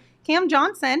our heart, Cam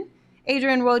Johnson.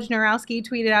 Adrian Wojnarowski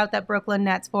tweeted out that Brooklyn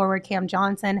Nets forward Cam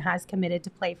Johnson has committed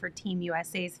to play for Team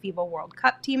USA's FIBA World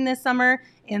Cup team this summer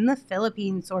in the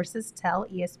Philippines, sources tell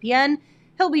ESPN.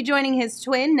 He'll be joining his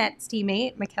twin Nets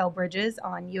teammate, Mikal Bridges,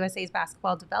 on USA's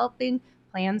basketball developing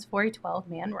plans for a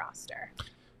 12-man roster.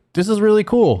 This is really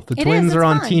cool. The Twins are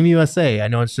on Team USA. I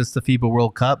know it's just the FIBA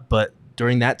World Cup, but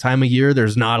during that time of year,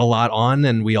 there's not a lot on,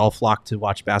 and we all flock to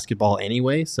watch basketball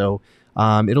anyway. So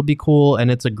It'll be cool,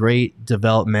 and it's a great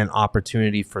development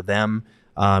opportunity for them.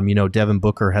 Devin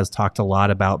Booker has talked a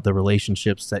lot about the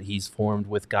relationships that he's formed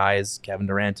with guys, Kevin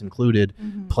Durant included,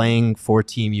 playing for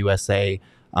Team USA.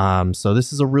 So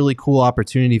this is a really cool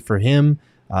opportunity for him.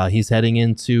 He's heading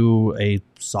into a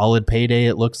solid payday,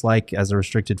 it looks like, as a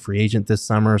restricted free agent this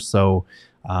summer. So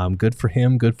good for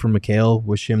him, good for Mikal.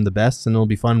 Wish him the best, and it'll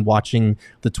be fun watching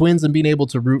the Twins and being able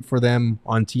to root for them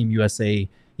on Team USA,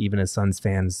 even as Suns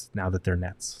fans, now that they're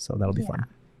Nets. So that'll be fun.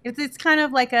 It's kind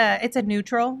of like it's a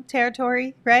neutral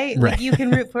territory, right? Like you can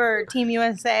root for Team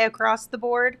USA across the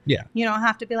board. Yeah. You don't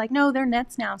have to be like, no, they're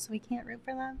Nets now, so we can't root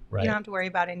for them. Right. You don't have to worry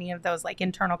about any of those like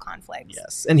internal conflicts.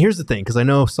 Yes. And here's the thing, because I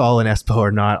know Saul and Espo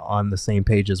are not on the same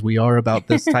page as we are about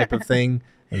this type of thing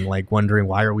and like wondering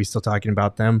why are we still talking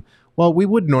about them. Well, we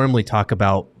would normally talk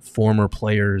about former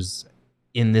players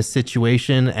in this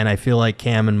situation, and I feel like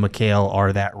Cam and Mikal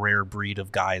are that rare breed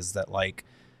of guys that like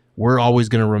we're always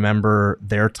going to remember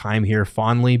their time here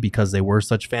fondly because they were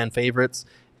such fan favorites.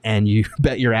 And you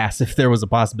bet your ass if there was a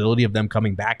possibility of them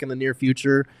coming back in the near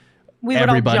future,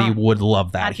 everybody would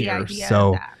love that here.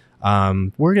 So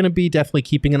we're going to be definitely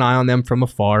keeping an eye on them from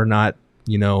afar, not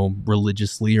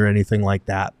religiously or anything like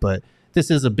that, but this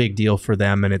is a big deal for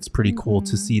them, and it's pretty cool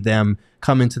to see them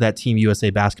come into that Team USA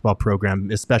basketball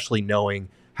program, especially knowing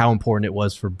how important it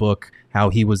was for Book, how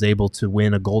he was able to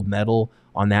win a gold medal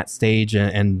on that stage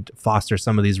and foster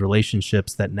some of these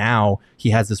relationships that now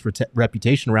he has this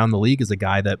reputation around the league as a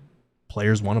guy that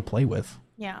players want to play with.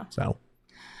 Yeah. So.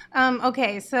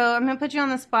 Okay, so I'm going to put you on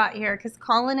the spot here because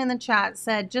Colin in the chat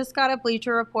said, just got a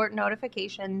Bleacher Report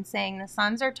notification saying the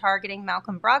Suns are targeting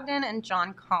Malcolm Brogdon and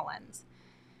John Collins.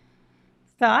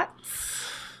 Thoughts?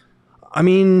 I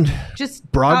mean,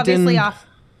 just Brogdon, obviously off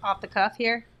the cuff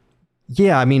here.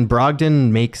 Yeah, I mean, Brogdon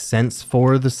makes sense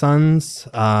for the Suns.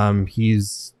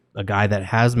 He's a guy that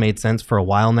has made sense for a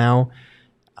while now.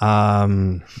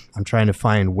 I'm trying to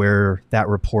find where that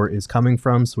report is coming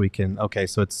from so we can. Okay,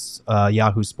 so it's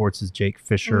Yahoo Sports' Jake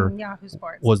Fisher Yahoo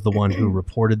Sports was the one who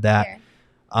reported that.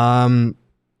 Okay.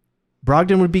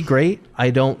 Brogdon would be great. I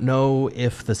don't know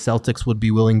if the Celtics would be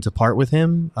willing to part with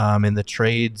him. In the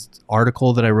trades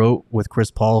article that I wrote with Chris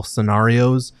Paul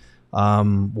scenarios,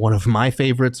 one of my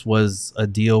favorites was a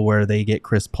deal where they get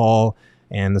Chris Paul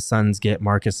and the Suns get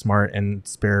Marcus Smart and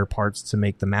spare parts to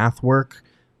make the math work.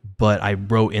 But I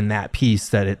wrote in that piece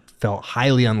that it felt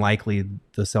highly unlikely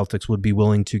the Celtics would be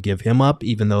willing to give him up,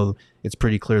 even though it's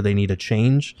pretty clear they need a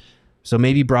change. So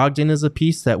maybe Brogdon is a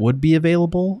piece that would be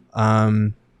available.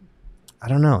 I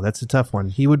don't know. That's a tough one.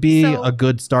 He would be a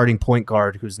good starting point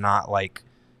guard who's not like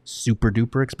super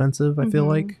duper expensive, I feel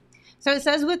like. So it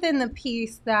says within the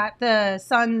piece that the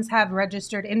Suns have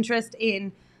registered interest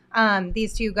in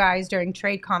these two guys during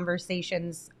trade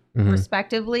conversations,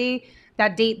 respectively,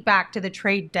 that date back to the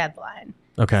trade deadline.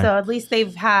 Okay. So at least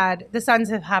the Suns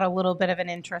have had a little bit of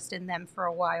an interest in them for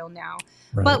a while now.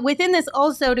 Right. But within this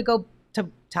also to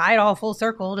tie it all full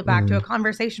circle back to a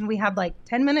conversation we had like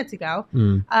 10 minutes ago,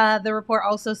 the report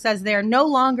also says there no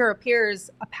longer appears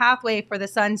a pathway for the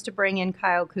Suns to bring in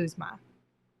Kyle Kuzma.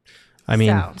 I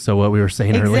mean, so what we were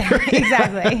saying earlier.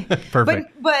 Exactly.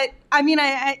 Perfect. But I mean,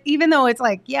 I even though it's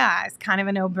like, yeah, it's kind of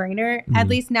a no-brainer, at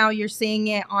least now you're seeing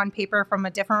it on paper from a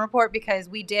different report because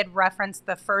we did reference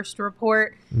the first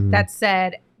report that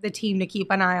said the team to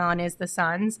keep an eye on is the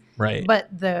Suns. Right. But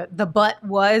the but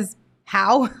was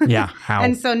how. Yeah, how.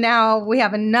 And so now we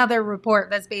have another report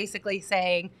that's basically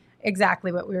saying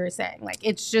exactly what we were saying. Like,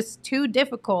 it's just too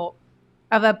difficult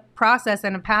of a process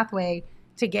and a pathway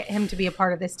to get him to be a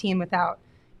part of this team without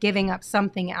giving up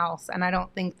something else. And I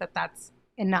don't think that that's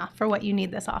enough for what you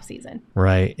need this offseason.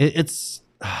 Right. It's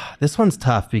this one's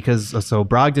tough because so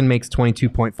Brogdon makes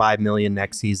 $22.5 million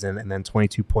next season and then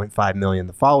 $22.5 million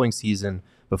the following season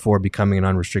before becoming an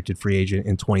unrestricted free agent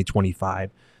in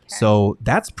 2025. Okay. So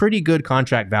that's pretty good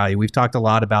contract value. We've talked a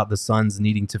lot about the Suns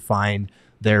needing to find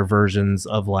their versions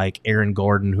of like Aaron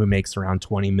Gordon, who makes around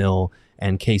 20 mil,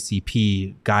 and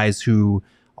KCP, guys who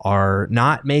are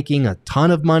not making a ton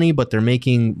of money, but they're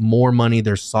making more money.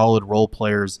 They're solid role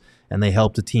players, and they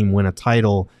helped the team win a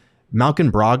title.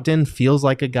 Malcolm Brogdon feels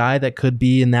like a guy that could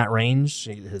be in that range.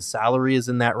 His salary is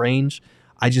in that range.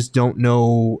 I just don't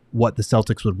know what the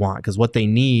Celtics would want because what they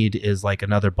need is like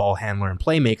another ball handler and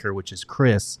playmaker, which is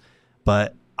Chris.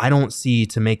 But I don't see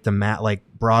to make the like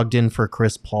Brogdon for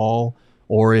Chris Paul,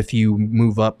 or if you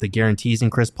move up the guarantees in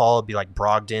Chris Paul, it'd be like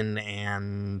Brogdon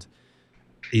and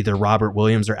either Robert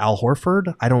Williams or Al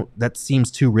Horford. That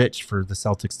seems too rich for the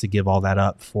Celtics to give all that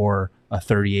up for a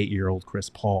 38-year-old Chris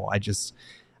Paul. I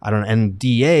don't, and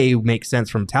DA makes sense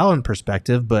from talent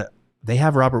perspective, but they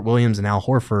have Robert Williams and Al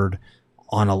Horford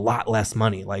on a lot less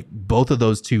money. Like both of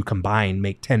those two combined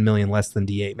make 10 million less than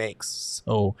D8 makes.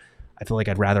 So I feel like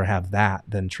I'd rather have that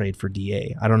than trade for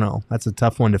DA. I don't know. That's a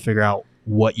tough one to figure out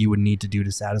what you would need to do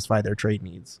to satisfy their trade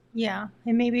needs. Yeah,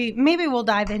 and maybe we'll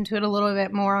dive into it a little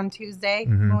bit more on Tuesday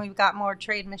when we've got more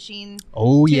Trade Machine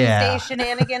Tuesday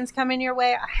shenanigans coming your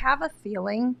way. I have a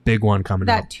feeling big one coming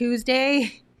that up.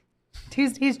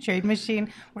 Tuesday's Trade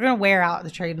Machine, we're gonna wear out the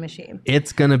Trade Machine.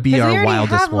 It's gonna be our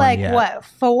wildest one yet. What,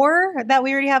 4 that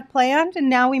we already have planned,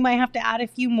 and now we might have to add a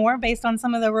few more based on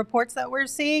some of the reports that we're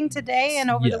seeing today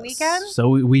and over the weekend. So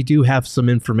we do have some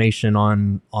information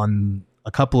on a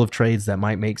couple of trades that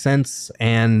might make sense.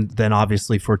 And then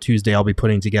obviously for Tuesday, I'll be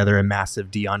putting together a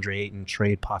massive DeAndre Ayton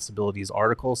trade possibilities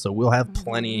article. So we'll have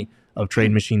plenty of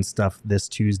Trade Machine stuff this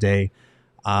Tuesday.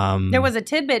 There was a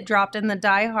tidbit dropped in the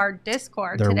Die Hard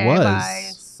Discord today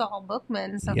by Saul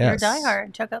Bookman. So if you're a Die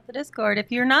Hard, check out the Discord.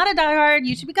 If you're not a Die Hard,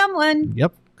 you should become one.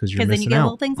 Yep, because you're missing then you get out.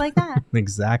 little things like that.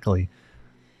 Exactly.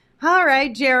 All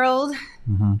right, Gerald.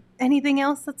 Anything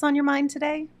else that's on your mind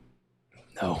today?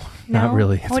 No, not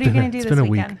really. What are you going to do this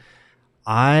weekend?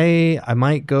 I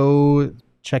might go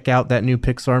check out that new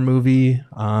Pixar movie.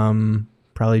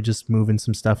 Probably just moving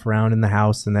some stuff around in the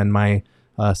house, and then my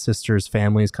sister's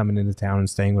family is coming into town and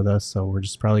staying with us, so we're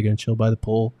just probably going to chill by the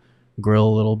pool, grill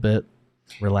a little bit,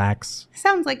 relax.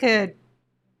 Sounds like a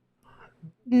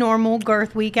normal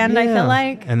girth weekend, I feel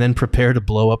like. And then prepare to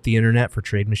blow up the internet for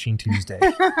Trade Machine Tuesday.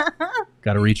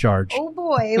 Got to recharge. Oh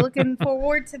boy, looking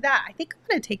forward to that. I think I'm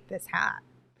going to take this hat.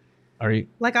 Are you?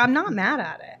 Like, I'm not mad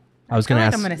at it. I was going to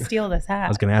ask. I'm going to steal this hat. I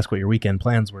was going to ask what your weekend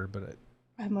plans were, but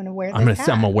I'm going to wear this hat.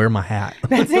 I'm going to wear my hat.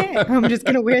 That's it. I'm just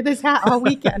going to wear this hat all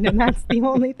weekend, and that's the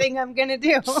only thing I'm going to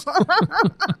do.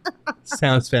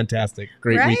 Sounds fantastic.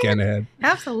 Great weekend ahead.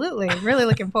 Absolutely. Really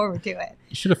looking forward to it.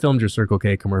 You should have filmed your Circle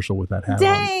K commercial with that hat on.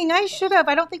 Dang, I should have.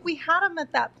 I don't think we had him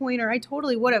at that point, or I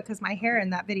totally would have, because my hair in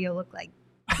that video looked like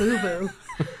boo-boo.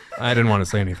 I didn't want to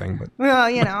say anything, but well,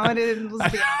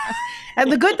 let's be honest.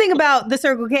 And the good thing about the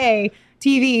Circle K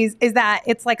TVs is that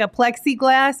it's like a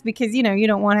plexiglass, because you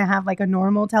don't want to have like a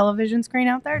normal television screen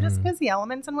out there just because the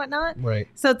elements and whatnot. Right.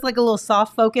 So it's like a little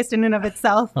soft focused in and of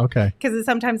itself. Okay. Because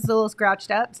sometimes it's a little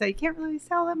scratched up, so you can't really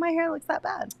tell that my hair looks that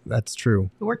bad. That's true.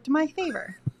 It worked to my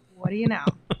favor. What do you know?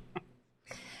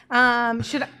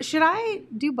 Should I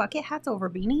do bucket hats over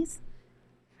beanies?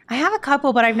 I have a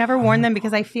couple, but I've never worn them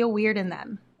because I feel weird in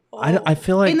them. I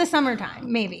feel like in the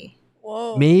summertime, maybe.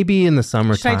 Whoa. Maybe in the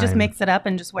summertime. Should I just mix it up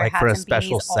and just wear like hats for a and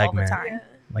special beanies segment, all the time?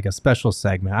 like a special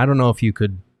segment. I don't know if you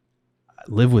could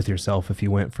live with yourself if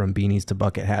you went from beanies to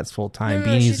bucket hats full time.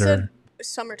 No, she Beanies said are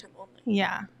summertime only.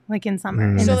 Yeah, like in summer.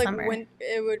 Mm. In So the like summer. when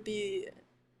it would be,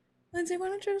 Lindsay, why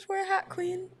don't you just wear a hat,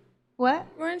 queen? What?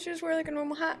 Why don't you just wear like a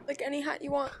normal hat, like any hat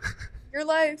you want? Your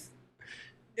life.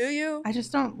 Do you? I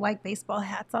just don't like baseball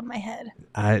hats on my head.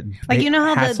 like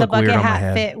how hats the look weird bucket on my hat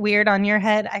head. fit weird on your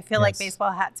head? I feel like Yes.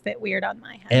 baseball hats fit weird on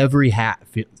my head. Every hat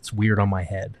fits weird on my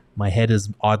head. My head is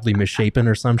oddly misshapen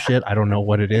or some shit. I don't know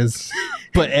what it is,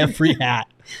 but every hat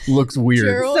looks weird.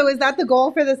 Gerald? So is that the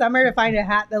goal for the summer, to find a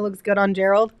hat that looks good on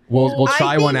Gerald? We'll I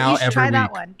try think one you out should every try week.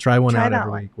 that one. Try one Try out that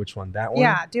every one. week. Which one? That one?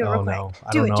 Yeah, do it Oh, real quick. no.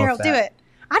 I Do don't it, know Gerald. if Do that- it.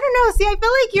 I don't know. See,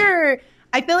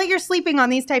 I feel like you're sleeping on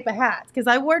these type of hats, because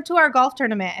I wore it to our golf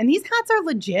tournament, and these hats are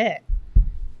legit.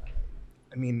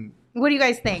 I mean, What do you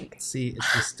guys think? see, it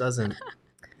just doesn't.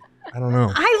 I don't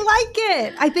know. I like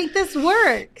it. I think this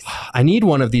works. I need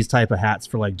one of these type of hats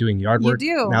for like doing yard You work.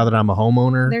 do. Now that I'm a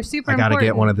homeowner, They're super I gotta get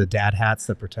important. one of the dad hats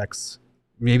that protects.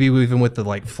 Maybe even with the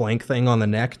like flank thing on the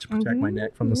neck to protect my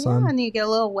neck from the Yeah, sun. and you get a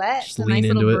little wet. Just It's a lean nice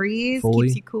into little it breeze. fully.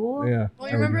 Keeps you cool. Yeah. Well, there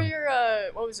you we remember go. your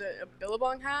what was it? A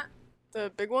Billabong hat,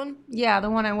 the big one. Yeah, the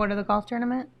one I wore to the golf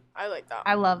tournament. I like that.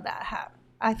 I love that hat.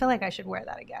 I feel like I should wear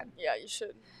that again. Yeah, you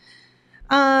should.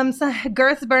 So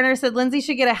Girth Burner said Lindsay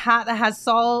should get a hat that has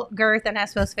Saul, Girth, and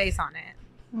Espo's face on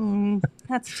it.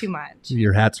 That's too much.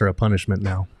 Your hats are a punishment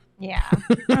now. Yeah,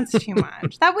 that's too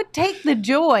much. That would take the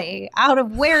joy out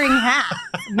of wearing hats.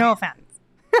 No offense.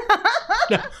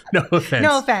 No offense.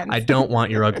 No offense. I don't want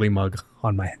your ugly mug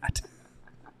on my hat.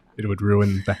 It would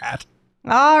ruin the hat.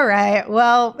 All right.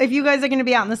 Well, if you guys are going to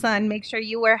be out in the sun, make sure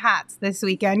you wear hats this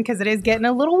weekend, because it is getting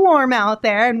a little warm out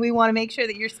there, and we want to make sure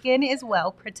that your skin is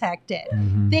well protected.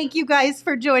 Thank you guys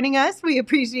for joining us. We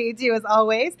appreciate you as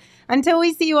always. Until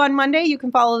we see you on Monday, you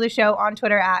can follow the show on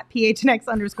Twitter at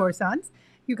PHNX_Sons.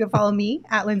 You can follow me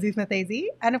at Lindsay Smith AZ.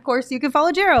 And of course, you can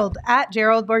follow Gerald at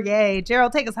Gerald Bourget.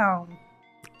 Gerald, take us home.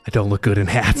 I don't look good in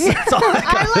hats. That's all I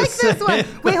I gotta like this say. one.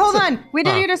 Wait, hold on. We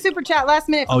did get a super chat last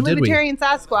minute from Oh, did we? Libertarian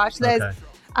Sasquatch. Says,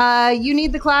 Okay. you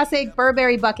need the classic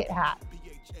Burberry bucket hat.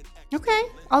 Okay,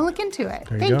 I'll look into it.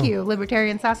 There you Thank go. you,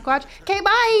 Libertarian Sasquatch. Okay,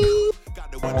 bye.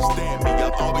 Got to understand me,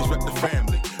 I've always rep the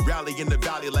family. Rally in the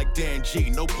valley like Dan G,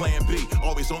 no plan B.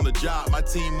 Always on the job, my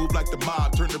team move like the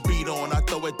mob. Turn the beat on, I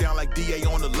throw it down like DA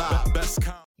on the live.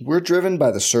 We're driven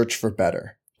by the search for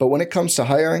better. But when it comes to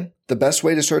hiring, the best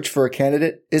way to search for a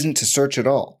candidate isn't to search at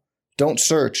all. Don't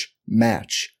search,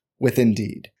 match with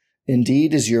Indeed.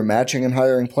 Indeed is your matching and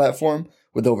hiring platform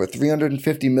with over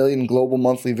 350 million global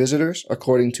monthly visitors,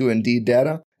 according to Indeed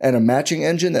data, and a matching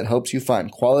engine that helps you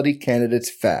find quality candidates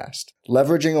fast.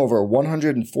 Leveraging over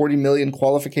 140 million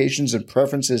qualifications and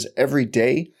preferences every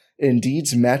day,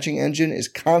 Indeed's matching engine is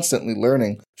constantly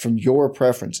learning from your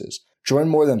preferences. Join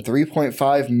more than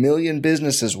 3.5 million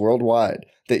businesses worldwide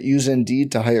that use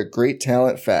Indeed to hire great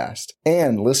talent fast.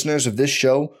 And listeners of this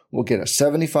show will get a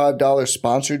 $75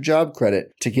 sponsored job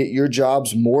credit to get your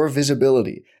jobs more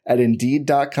visibility at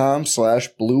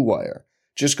Indeed.com/Blue Wire.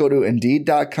 Just go to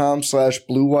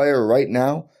Indeed.com/Blue Wire right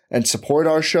now and support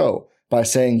our show by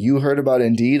saying you heard about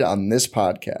Indeed on this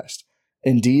podcast.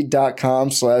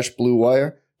 Indeed.com/Blue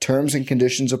Wire. Terms and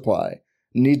conditions apply.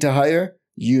 Need to hire?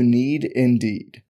 You need Indeed.